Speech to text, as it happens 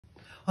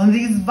On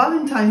this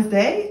Valentine's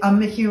Day, I'm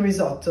making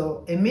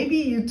risotto, and maybe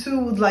you too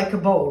would like a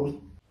bowl.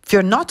 If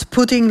you're not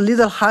putting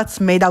little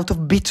hearts made out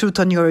of beetroot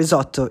on your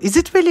risotto, is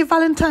it really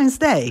Valentine's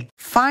Day?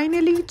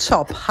 Finally,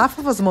 chop half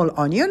of a small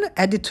onion,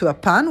 add it to a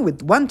pan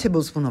with 1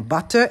 tablespoon of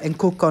butter and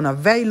cook on a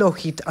very low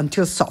heat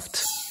until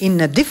soft. In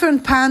a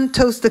different pan,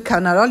 toast the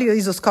Carnaroli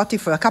riso scotti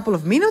for a couple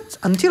of minutes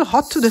until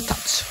hot to the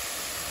touch.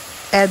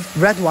 Add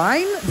red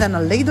wine, then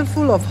a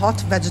ladleful of hot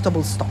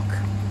vegetable stock.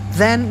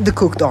 Then the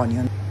cooked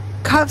onion.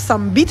 Carve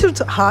some beetroot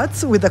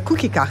hearts with a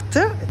cookie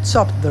cutter,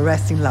 chop the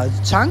rest in large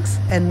chunks,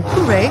 and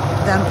puree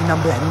them in a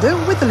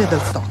blender with a little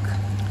stock.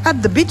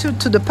 Add the beetroot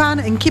to the pan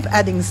and keep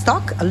adding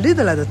stock a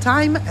little at a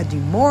time,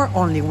 adding more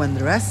only when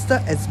the rest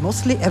has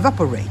mostly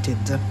evaporated.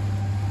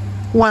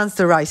 Once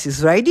the rice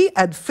is ready,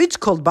 add fridge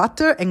cold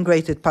butter and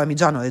grated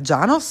Parmigiano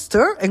Reggiano,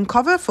 stir and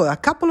cover for a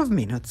couple of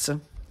minutes.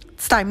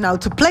 It's time now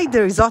to plate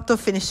the risotto,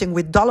 finishing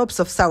with dollops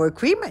of sour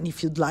cream and,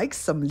 if you'd like,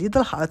 some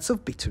little hearts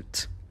of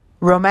beetroot.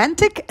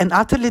 Romantic and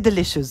utterly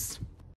delicious.